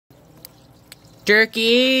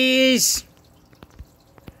Turkeys!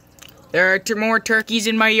 There are more turkeys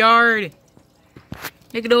in my yard.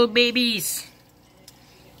 Look at those babies.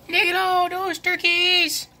 Look at all those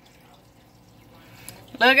turkeys.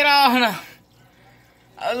 Look at all of them.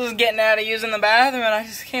 I was just getting out of using the bathroom and I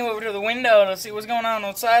just came over to the window to see what's going on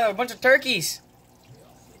outside. There were a bunch of turkeys.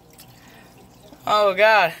 Oh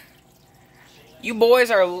God.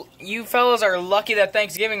 You fellas are lucky that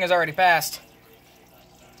Thanksgiving has already passed.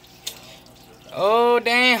 Oh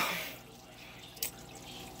damn.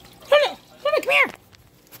 Luna, come here.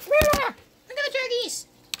 Come here, Luna. Look at the turkeys.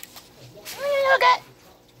 Look at.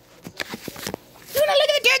 Luna, look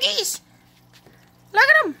at the turkeys. Look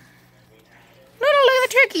at them. Luna, look at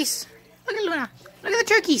the turkeys. Look at Luna. Look at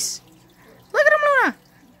the turkeys. Look at them, Luna.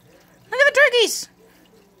 Look at the turkeys.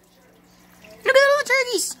 Look at all the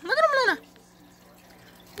turkeys. Look at them, Luna.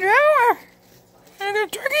 Yeah. Look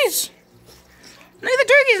at the turkeys. Look at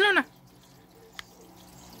the turkeys, Luna.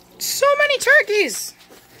 So many turkeys.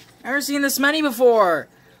 Never seen this many before.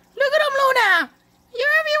 Look at them.